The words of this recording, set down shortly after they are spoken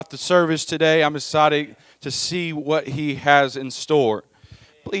the service today. I'm excited to see what he has in store.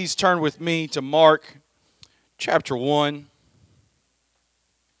 Please turn with me to Mark chapter 1.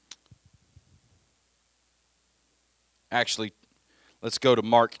 Actually, let's go to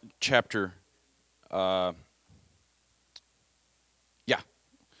Mark chapter,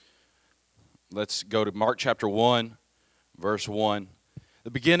 let's go to Mark chapter 1, verse 1.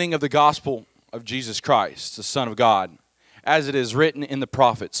 The beginning of the gospel of Jesus Christ, the Son of God. As it is written in the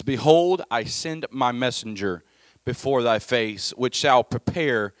prophets, Behold, I send my messenger before thy face, which shall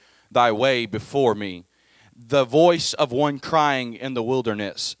prepare thy way before me. The voice of one crying in the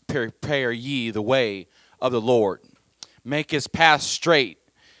wilderness, Prepare ye the way of the Lord. Make his path straight.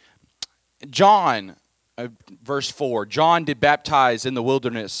 John, verse 4, John did baptize in the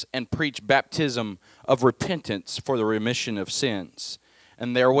wilderness and preach baptism of repentance for the remission of sins.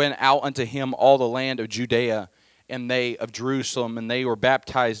 And there went out unto him all the land of Judea, and they of Jerusalem, and they were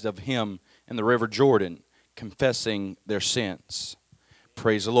baptized of him in the river Jordan, confessing their sins.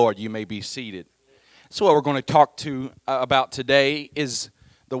 Praise the Lord. You may be seated. So what we're going to talk about today is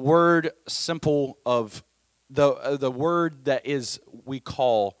the word simple of the word that is we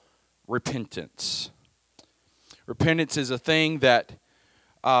call repentance. Repentance is a thing that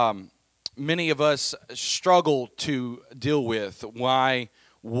many of us struggle to deal with. Why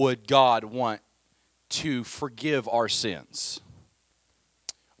would God want to forgive our sins?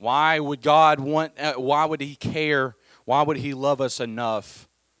 Why would God want, why would he care, why would he love us enough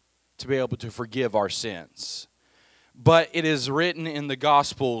to be able to forgive our sins? But it is written in the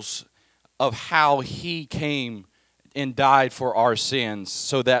Gospels of how he came and died for our sins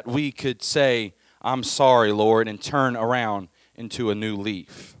so that we could say, I'm sorry, Lord, and turn around into a new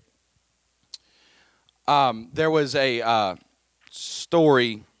leaf. There was a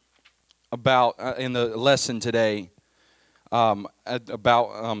story about in the lesson today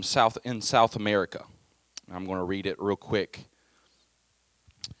about South America. I'm going to read it real quick.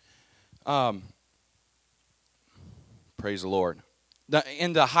 Praise the Lord.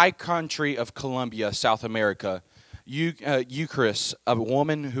 In the high country of Colombia, South America, Eucharis, a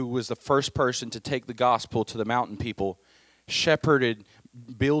woman who was the first person to take the gospel to the mountain people, shepherded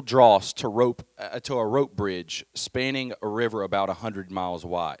Bill Dross to a rope bridge spanning a river about 100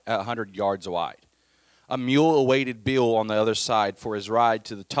 yards wide. A mule awaited Bill on the other side for his ride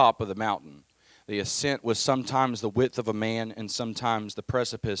to the top of the mountain. The ascent was sometimes the width of a man, and sometimes the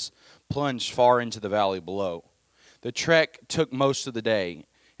precipice plunged far into the valley below. The trek took most of the day,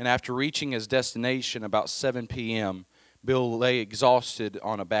 and after reaching his destination about 7 p.m., Bill lay exhausted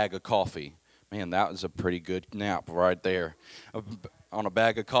on a bag of coffee. Man, that was a pretty good nap right there. On a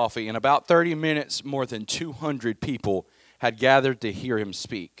bag of coffee. In about 30 minutes, more than 200 people had gathered to hear him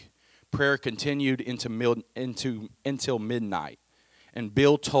speak. Prayer continued until midnight, and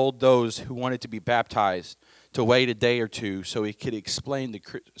Bill told those who wanted to be baptized to wait a day or two so he could explain the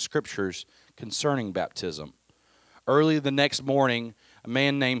scriptures concerning baptism. Early the next morning, a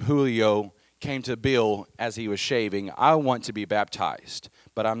man named Julio came to Bill as he was shaving. I want to be baptized,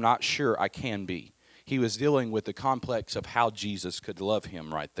 but I'm not sure I can be. He was dealing with the complex of how Jesus could love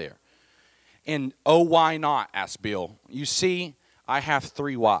him right there. And, oh, why not, asked Bill. You see, I have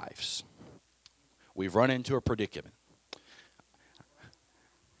 3 wives. We've run into a predicament.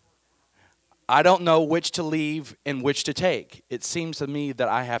 I don't know which to leave and which to take. It seems to me that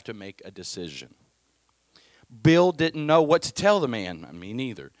I have to make a decision. Bill didn't know what to tell the man. Me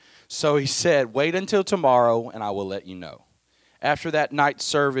neither. So he said, wait until tomorrow and I will let you know. After that night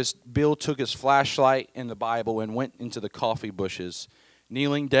service, Bill took his flashlight and the Bible and went into the coffee bushes.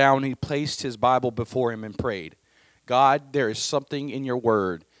 Kneeling down, he placed his Bible before him and prayed, God, there is something in your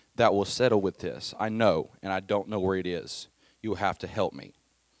word that will settle with this. I know, and I don't know where it is. You will have to help me.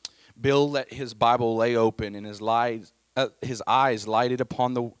 Bill let his Bible lay open and his eyes lighted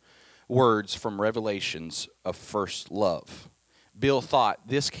upon the words from Revelations of first love. Bill thought,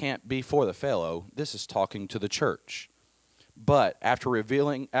 this can't be for the fellow. This is talking to the church. But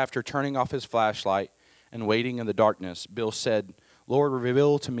after turning off his flashlight and waiting in the darkness, Bill said, Lord,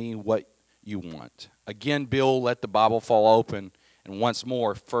 reveal to me what you want. Again, Bill let the Bible fall open, and once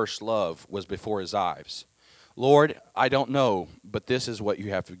more, first love was before his eyes. Lord, I don't know, but this is what you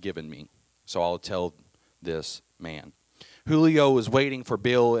have given me, so I'll tell this man. Julio was waiting for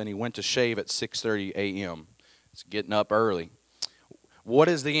Bill, and he went to shave at 6:30 a.m. It's getting up early. What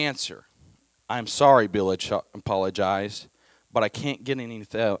is the answer? I'm sorry, Bill apologized, but I can't get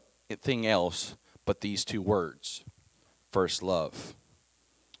anything else but these 2 words, first love.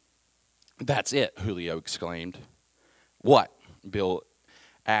 That's it, Julio exclaimed. What? Bill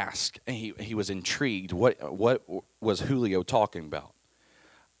asked. And he was intrigued. What was Julio talking about?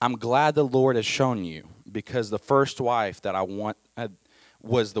 I'm glad the Lord has shown you, because the first wife that I want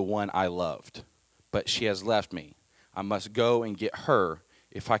was the one I loved, but she has left me. I must go and get her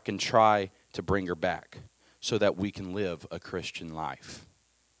if I can try to bring her back so that we can live a Christian life.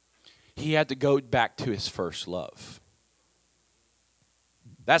 He had to go back to his first love.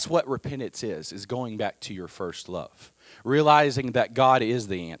 That's what repentance is going back to your first love. Realizing that God is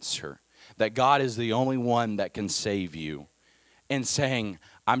the answer, that God is the only one that can save you, and saying,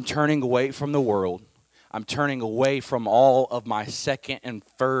 I'm turning away from the world. I'm turning away from all of my second and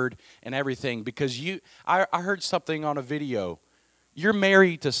third and everything, because I heard something on a video. You're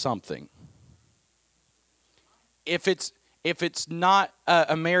married to something. If it's not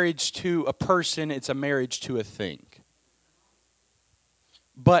a marriage to a person, it's a marriage to a thing.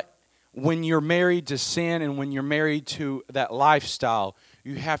 But when you're married to sin and when you're married to that lifestyle,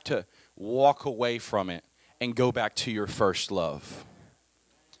 you have to walk away from it and go back to your first love.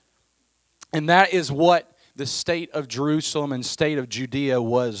 And that is what the state of Jerusalem and state of Judea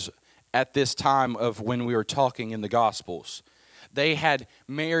was at this time of when we were talking in the Gospels. They had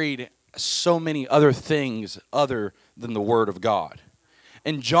married so many other things other than the Word of God.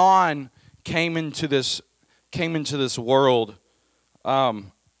 And John came into this world,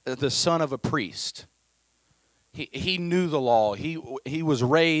 the son of a priest. He knew the law. He was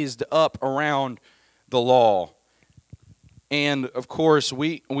raised up around the law. And of course,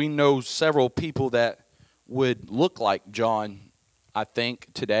 we know several people that would look like John, I think,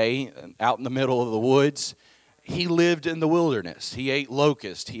 today, out in the middle of the woods. He lived in the wilderness. He ate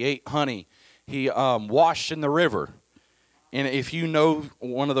locust. He ate honey. He washed in the river. And if you know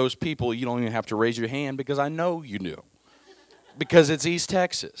one of those people, you don't even have to raise your hand, because I know you knew. Because it's East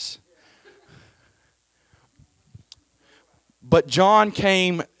Texas. But John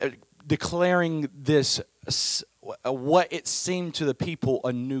came declaring this, what it seemed to the people,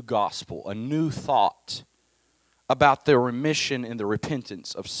 a new gospel, a new thought about the remission and the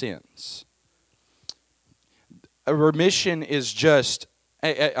repentance of sins. A remission is just,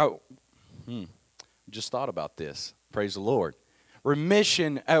 just thought about this. Praise the Lord.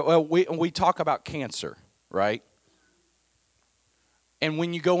 Remission, we talk about cancer, right? And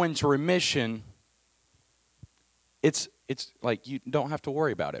when you go into remission, it's like you don't have to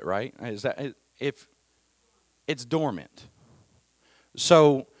worry about it, right? If it's dormant.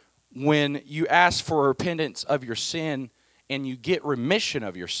 So when you ask for repentance of your sin and you get remission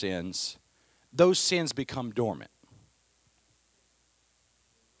of your sins, those sins become dormant.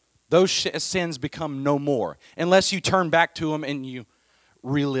 Those sins become no more, unless you turn back to them and you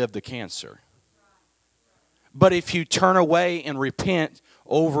relive the cancer. But if you turn away and repent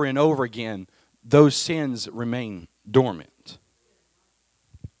over and over again, those sins remain dormant.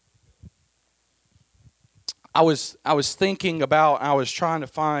 I was thinking about, I was trying to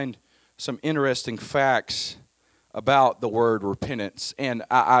find some interesting facts about the word repentance, and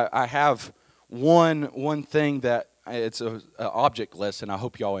I have one thing that it's an object lesson. I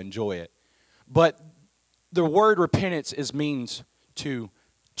hope y'all enjoy it. But the word repentance means to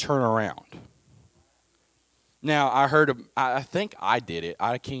turn around. Now, I think I did it.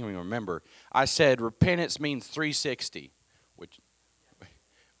 I can't even remember. I said repentance means 360, which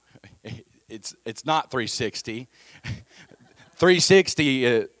it's not 360.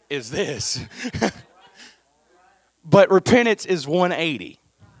 360 is this. But repentance is 180.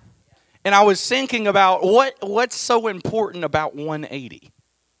 And I was thinking about what's so important about 180.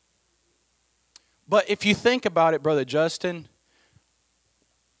 But if you think about it, Brother Justin,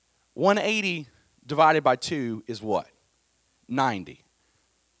 180 divided by 2 is what? 90.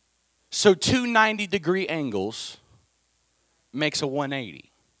 So two 90-degree angles makes a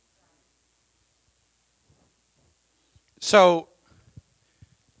 180. So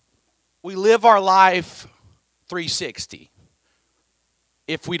we live our life 360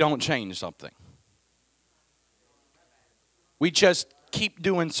 if we don't change something. We just keep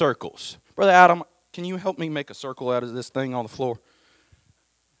doing circles. Brother Adam, can you help me make a circle out of this thing on the floor?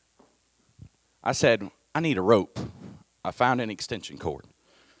 I said, I need a rope. I found an extension cord.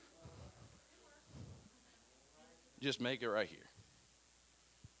 Just make it right here.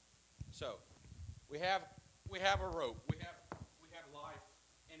 So, we have a rope. We have life,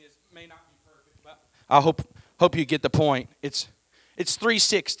 and it may not be perfect, but I hope you get the point. It's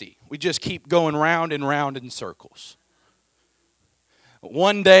 360. We just keep going round and round in circles.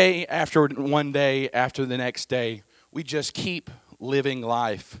 One day after the next day, we just keep living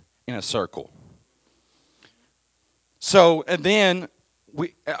life in a circle. So, and then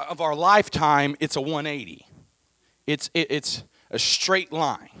of our lifetime, it's a 180. It's a straight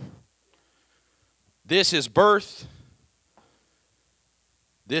line. This is birth.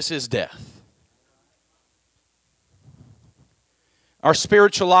 This is death. Our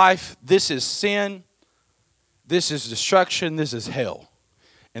spiritual life, this is sin. This is destruction. This is hell.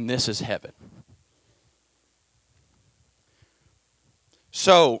 And this is heaven.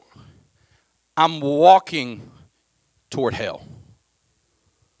 So, I'm walking toward hell.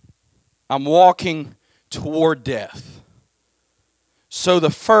 I'm walking toward death. So the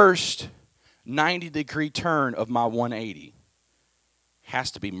first 90-degree turn of my 180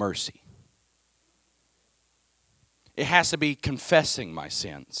 has to be mercy. It has to be confessing my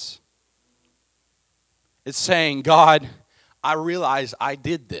sins. It's saying, God, I realize I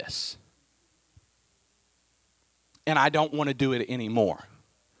did this. And I don't want to do it anymore.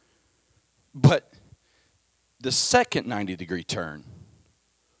 But the second 90-degree turn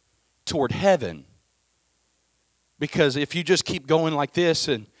toward heaven, because if you just keep going like this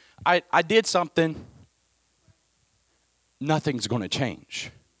and I did something, nothing's going to change.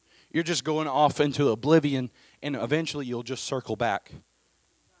 You're just going off into oblivion, and eventually you'll just circle back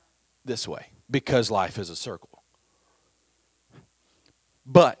this way because life is a circle.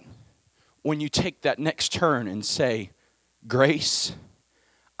 But when you take that next turn and say, grace,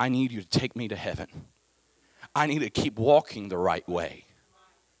 I need you to take me to heaven. I need to keep walking the right way.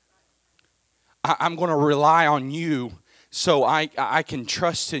 I'm going to rely on you so I can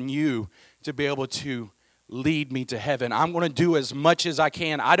trust in you to be able to lead me to heaven. I'm going to do as much as I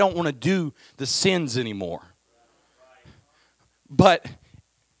can. I don't want to do the sins anymore. But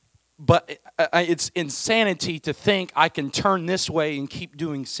it's insanity to think I can turn this way and keep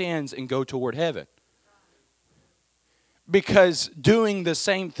doing sins and go toward heaven. Because doing the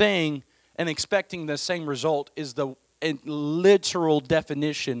same thing and expecting the same result is the literal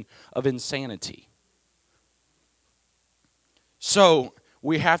definition of insanity. So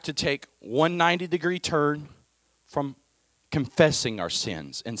we have to take 190-degree turn from confessing our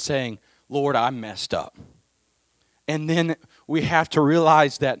sins and saying, Lord, I messed up. And then we have to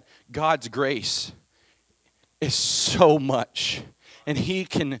realize that God's grace is so much. And He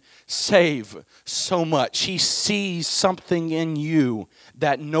can save so much. He sees something in you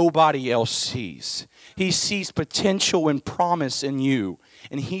that nobody else sees. He sees potential and promise in you.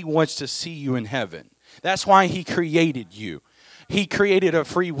 And He wants to see you in heaven. That's why He created you. He created a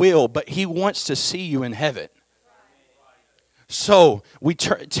free will, but He wants to see you in heaven. So we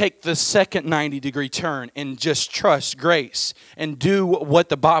take the second 90-degree turn and just trust grace and do what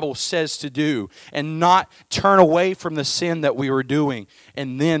the Bible says to do and not turn away from the sin that we were doing.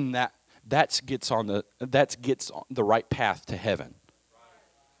 And then that gets on the right path to heaven.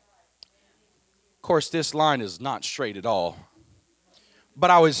 Of course, this line is not straight at all. But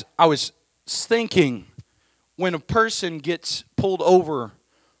I was thinking, when a person gets pulled over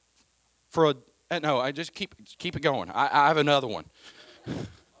for a no, I just keep it going. I have another one.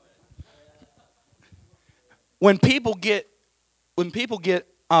 When people get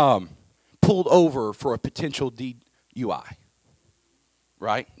pulled over for a potential DUI,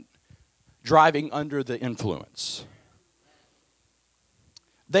 right? Driving under the influence,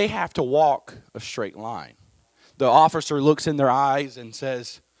 they have to walk a straight line. The officer looks in their eyes and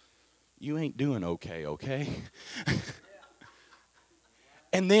says, "You ain't doing okay?"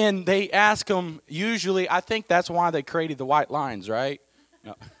 And then they ask them, usually, I think that's why they created the white lines, right?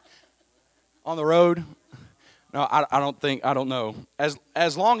 No. On the road? No, I don't know.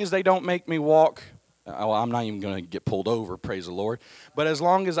 As long as they don't make me walk, well, I'm not even going to get pulled over, praise the Lord. But as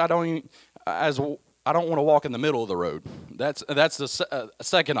long as I don't want to walk in the middle of the road. That's the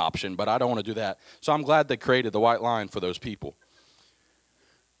second option, but I don't want to do that. So I'm glad they created the white line for those people.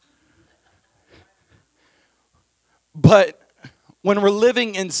 But when we're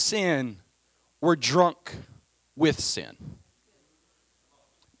living in sin, we're drunk with sin.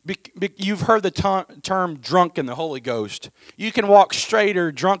 You've heard the term drunk in the Holy Ghost. You can walk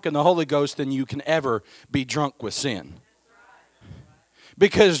straighter drunk in the Holy Ghost than you can ever be drunk with sin.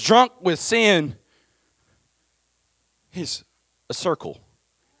 Because drunk with sin is a circle.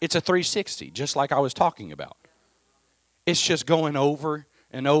 It's a 360, just like I was talking about. It's just going over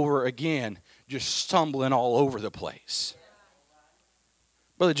and over again, just stumbling all over the place.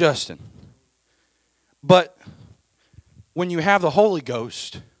 Brother Justin, but when you have the Holy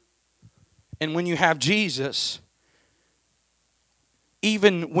Ghost and when you have Jesus,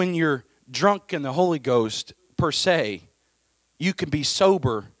 even when you're drunk in the Holy Ghost per se, you can be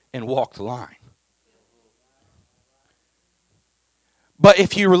sober and walk the line. But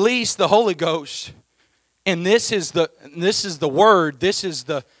if you release the Holy Ghost, and this is the word, this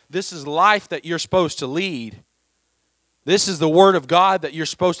is life that you're supposed to lead. This is the word of God that you're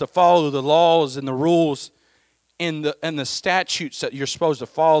supposed to follow the laws and the rules. and the statutes that you're supposed to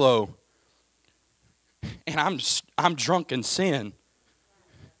follow, and I'm drunk in sin,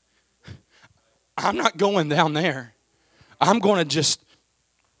 I'm not going down there. I'm going to just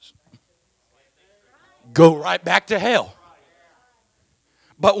go right back to hell.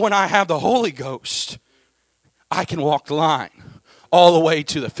 But when I have the Holy Ghost, I can walk the line all the way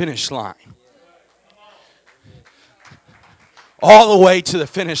to the finish line. All the way to the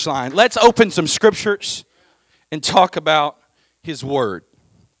finish line. Let's open some scriptures and talk about His Word.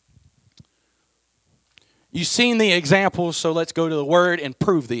 You've seen the examples, so let's go to the Word and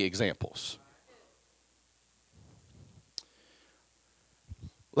prove the examples.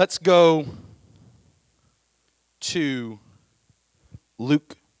 Let's go to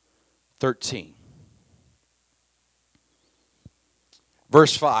Luke 13.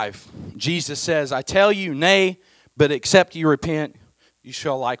 Verse 5. Jesus says, I tell you, nay, but except you repent, you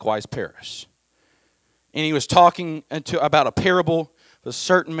shall likewise perish. And he was talking about a parable. A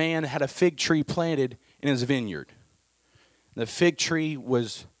certain man had a fig tree planted in his vineyard. The fig tree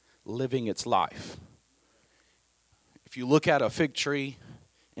was living its life. If you look at a fig tree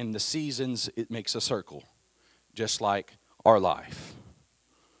in the seasons, it makes a circle, just like our life.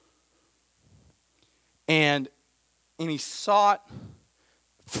 And he sought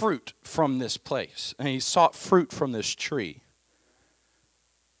fruit from this place, and he sought fruit from this tree.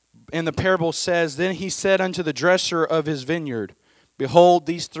 And the parable says, then he said unto the dresser of his vineyard, behold,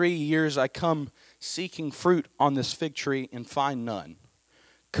 these 3 years I come seeking fruit on this fig tree, and find none.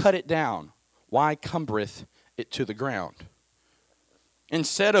 Cut it down. Why cumbereth it to the ground?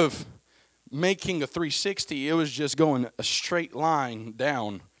 Instead of making a 360, it was just going a straight line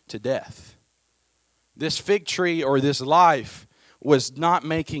down to death. This fig tree, or this life, was not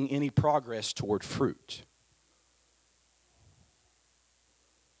making any progress toward fruit.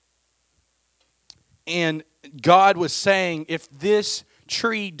 And God was saying, if this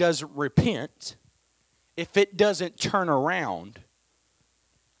tree doesn't repent, if it doesn't turn around,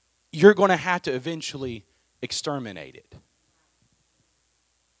 you're going to have to eventually exterminate it.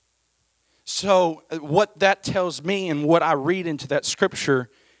 So what that tells me, and what I read into that scripture,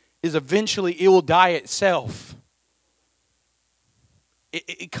 is eventually it will die itself.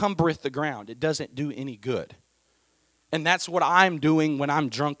 It cumbereth the ground. It doesn't do any good. And that's what I'm doing when I'm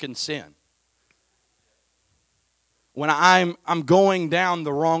drunk in sin. When I'm going down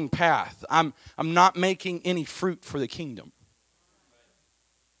the wrong path. I'm not making any fruit for the kingdom.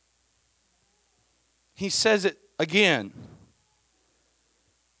 He says it again.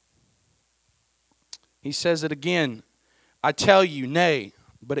 He says it again. I tell you, nay,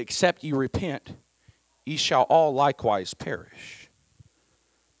 but except ye repent, ye shall all likewise perish.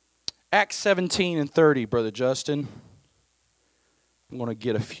 Acts 17 and 30, Brother Justin. I'm going to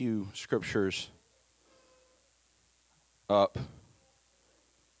get a few scriptures up.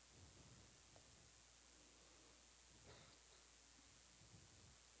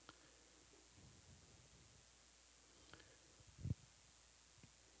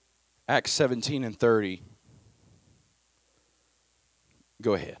 Acts 17 and 30.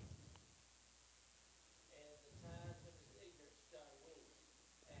 Go ahead.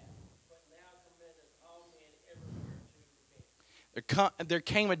 There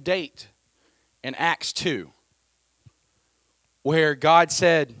came a date in Acts 2 where God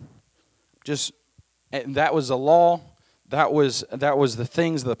said, and that was the law, that was the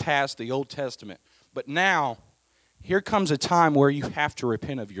things of the past, the Old Testament. But now, here comes a time where you have to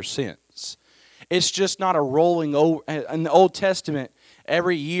repent of your sins. It's just not a rolling over. In the Old Testament,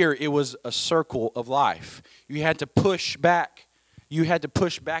 every year it was a circle of life. You had to push back. You had to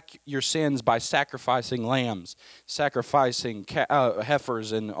push back your sins by sacrificing lambs, sacrificing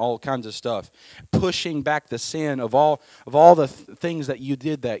heifers, and all kinds of stuff. Pushing back the sin of all the things that you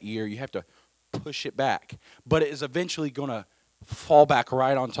did that year. You have to push it back, but it is eventually going to fall back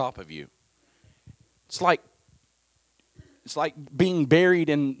right on top of you. It's like being buried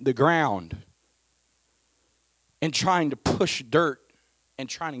in the ground and trying to push dirt and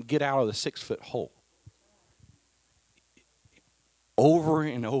trying to get out of the 6-foot hole. Over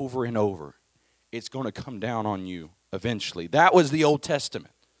and over and over, it's going to come down on you eventually. That was the Old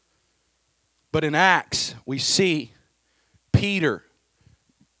Testament. But in Acts, we see Peter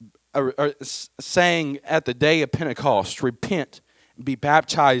saying at the day of Pentecost, repent and be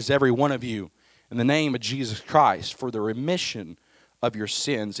baptized, every one of you, in the name of Jesus Christ for the remission of your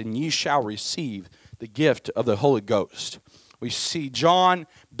sins, and ye shall receive the gift of the Holy Ghost. We see John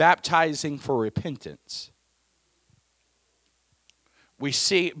baptizing for repentance. We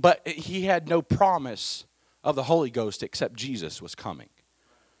see, but he had no promise of the Holy Ghost except Jesus was coming.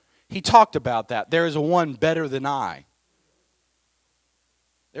 He talked about that. There is a one better than I.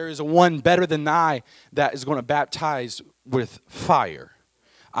 There is a one better than I that is going to baptize with fire.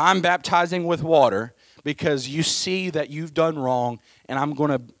 I'm baptizing with water because you see that you've done wrong, and I'm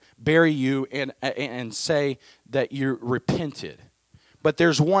going to bury you and say that you repented. But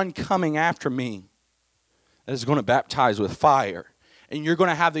there's one coming after me that is going to baptize with fire, and you're going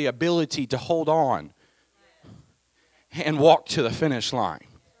to have the ability to hold on and walk to the finish line.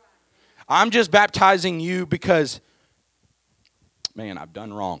 I'm just baptizing you because, man, I've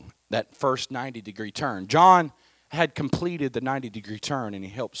done wrong. That first 90-degree turn. John had completed the 90-degree turn, and he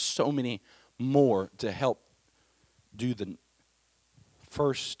helped so many more to help do the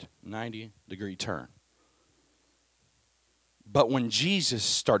first 90-degree turn. But when Jesus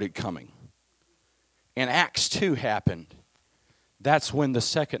started coming and Acts 2 happened, that's when the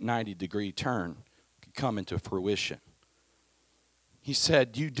second 90-degree turn could come into fruition. He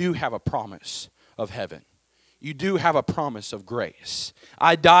said, you do have a promise of heaven. You do have a promise of grace.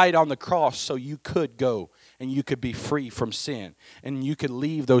 I died on the cross so you could go and you could be free from sin. And you could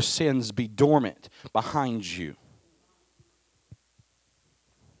leave those sins be dormant behind you.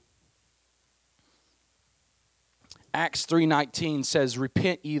 Acts 3:19 says,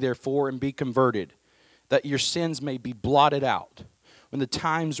 repent ye therefore and be converted, that your sins may be blotted out, when the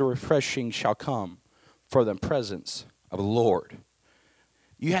times of refreshing shall come for the presence of the Lord.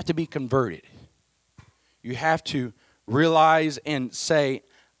 You have to be converted. You have to realize and say,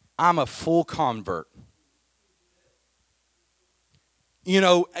 I'm a full convert. You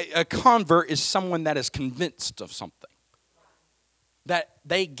know, a convert is someone that is convinced of something, that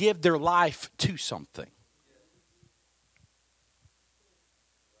they give their life to something.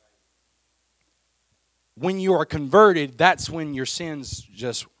 When you are converted, that's when your sins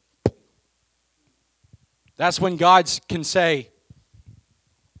just, that's when God can say,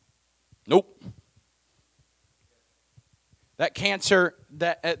 nope. That cancer,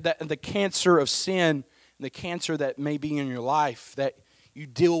 the cancer of sin, the cancer that may be in your life that you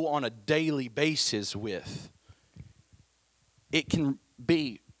deal on a daily basis with, it can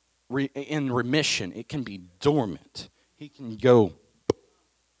be in remission. It can be dormant. He can go,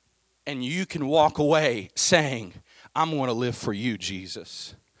 and you can walk away saying, I'm going to live for you,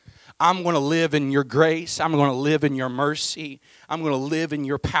 Jesus. I'm going to live in your grace. I'm going to live in your mercy. I'm going to live in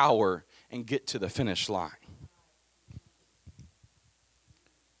your power and get to the finish line.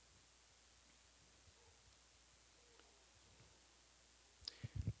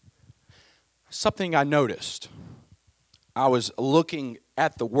 Something I noticed. I was looking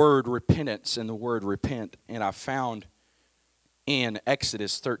at the word repentance and the word repent, and I found in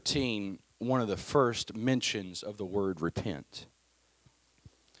Exodus 13 one of the first mentions of the word repent.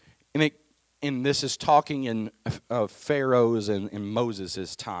 And this is talking in Pharaoh's and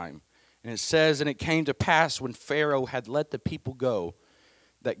Moses' time. And it says, and it came to pass when Pharaoh had let the people go,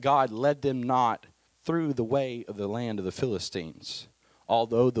 that God led them not through the way of the land of the Philistines,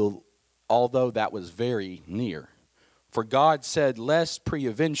 although that was very near. For God said, lest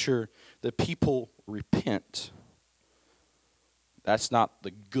peradventure the people repent. That's not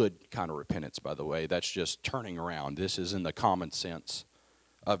the good kind of repentance, by the way. That's just turning around. This is in the common sense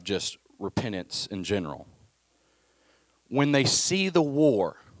of just repentance in general. When they see the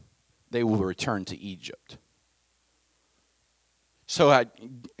war, they will return to Egypt. So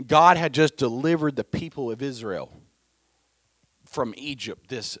God had just delivered the people of Israel from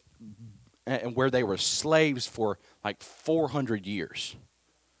Egypt, where they were slaves for like 400 years.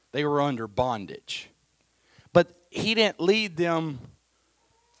 They were under bondage. But he didn't lead them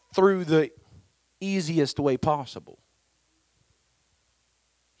through the easiest way possible.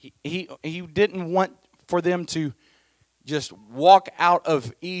 He didn't want for them to just walk out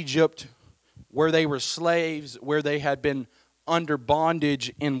of Egypt where they were slaves, where they had been under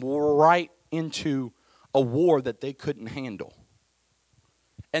bondage, and right into a war that they couldn't handle.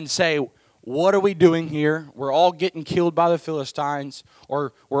 And say, what are we doing here? We're all getting killed by the Philistines,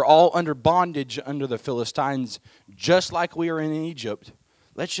 or we're all under bondage under the Philistines, just like we are in Egypt.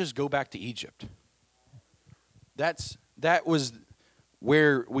 Let's just go back to Egypt. That was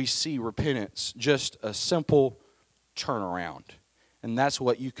where we see repentance, just a simple turnaround. And that's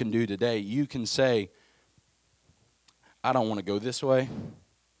what you can do today. You can say, I don't want to go this way.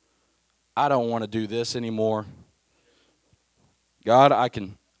 I don't want to do this anymore. God, I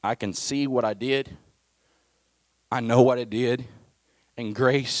can see what I did. I know what I did. And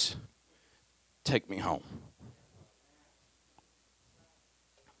grace, take me home.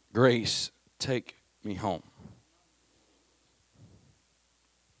 Grace, take me home.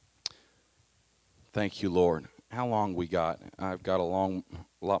 Thank you, Lord. How long we got? I've got a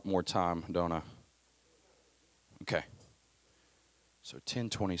lot more time, don't I? Okay. So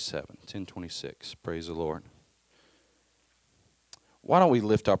 10:27, 10:26. Praise the Lord. Why don't we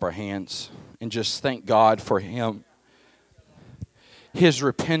lift up our hands and just thank God for His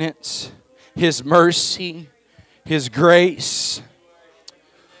repentance, His mercy, His grace.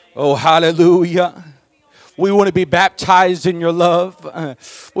 Oh, hallelujah. We want to be baptized in your love.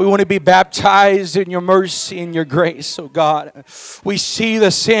 We want to be baptized in your mercy and your grace, oh God. We see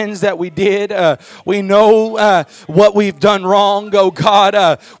the sins that we did. We know what we've done wrong, oh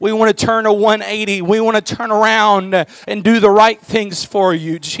God. We want to turn a 180. We want to turn around and do the right things for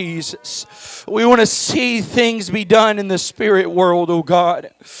you, Jesus. We want to see things be done in the spirit world, oh God.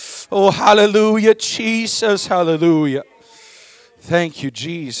 Oh, hallelujah, Jesus, hallelujah. Thank you,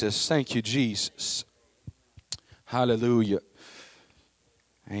 Jesus. Thank you, Jesus. Hallelujah.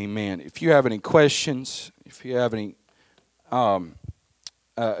 Amen. If you have any questions, if you have any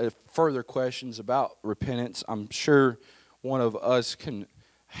further questions about repentance, I'm sure one of us can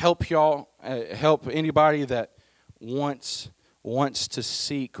help y'all, help anybody that wants to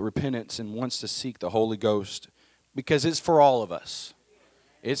seek repentance and wants to seek the Holy Ghost, because it's for all of us.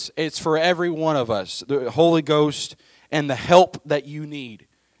 It's for every one of us. The Holy Ghost and the help that you need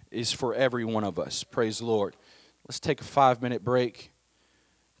is for every one of us. Praise the Lord. Let's take a 5-minute break.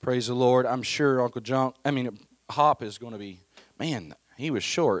 Praise the Lord. I'm sure Hop is going to be, man, he was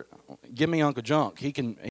short. Give me Uncle Junk. He can